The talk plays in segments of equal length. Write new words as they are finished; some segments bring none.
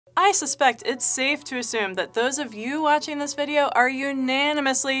I suspect it's safe to assume that those of you watching this video are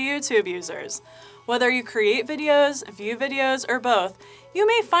unanimously YouTube users. Whether you create videos, view videos, or both, you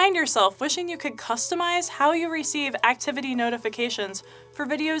may find yourself wishing you could customize how you receive activity notifications for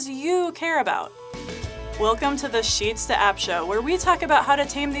videos you care about. Welcome to the Sheets to App Show, where we talk about how to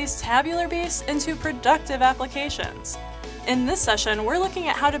tame these tabular beasts into productive applications. In this session, we're looking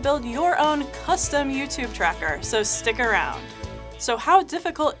at how to build your own custom YouTube tracker, so stick around. So how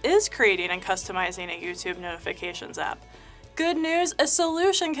difficult is creating and customizing a YouTube notifications app? Good news, a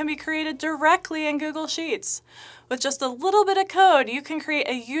solution can be created directly in Google Sheets. With just a little bit of code, you can create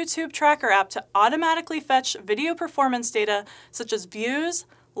a YouTube tracker app to automatically fetch video performance data such as views,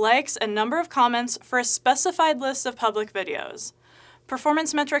 likes, and number of comments for a specified list of public videos.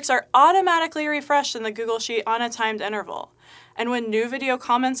 Performance metrics are automatically refreshed in the Google Sheet on a timed interval. And when new video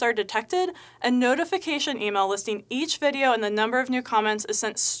comments are detected, a notification email listing each video and the number of new comments is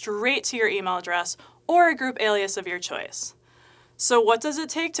sent straight to your email address or a group alias of your choice. So what does it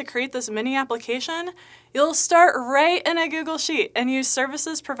take to create this mini application? You'll start right in a Google Sheet and use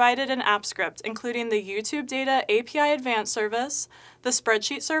services provided in AppScript, including the YouTube Data API Advanced service, the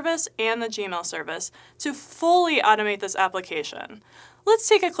Spreadsheet service, and the Gmail service to fully automate this application. Let's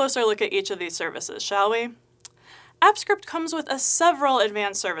take a closer look at each of these services, shall we? AppScript comes with several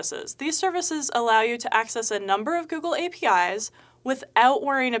advanced services. These services allow you to access a number of Google APIs without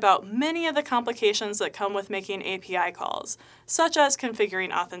worrying about many of the complications that come with making API calls, such as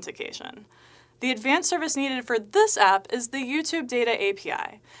configuring authentication. The advanced service needed for this app is the YouTube Data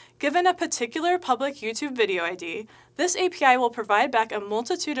API. Given a particular public YouTube video ID, this API will provide back a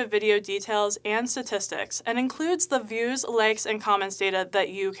multitude of video details and statistics and includes the views, likes, and comments data that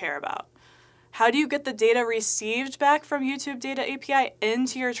you care about. How do you get the data received back from YouTube Data API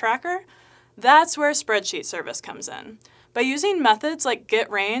into your tracker? That's where Spreadsheet service comes in. By using methods like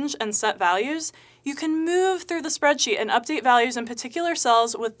getRange and setValues, you can move through the spreadsheet and update values in particular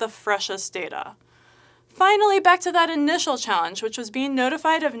cells with the freshest data. Finally, back to that initial challenge, which was being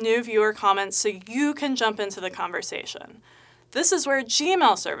notified of new viewer comments so you can jump into the conversation. This is where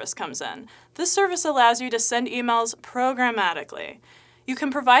Gmail service comes in. This service allows you to send emails programmatically. You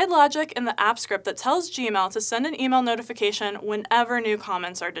can provide logic in the app script that tells Gmail to send an email notification whenever new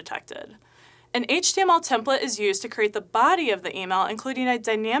comments are detected. An HTML template is used to create the body of the email, including a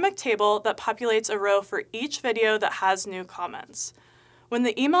dynamic table that populates a row for each video that has new comments. When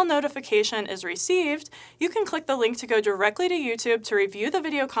the email notification is received, you can click the link to go directly to YouTube to review the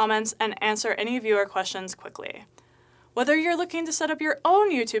video comments and answer any viewer questions quickly. Whether you're looking to set up your own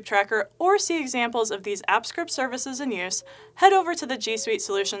YouTube tracker or see examples of these AppScript services in use, head over to the G Suite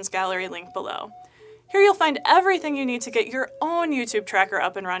Solutions Gallery link below. Here you'll find everything you need to get your own YouTube tracker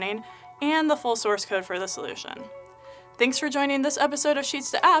up and running, and the full source code for the solution. Thanks for joining this episode of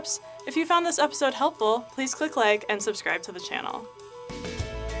Sheets to Apps. If you found this episode helpful, please click like and subscribe to the channel.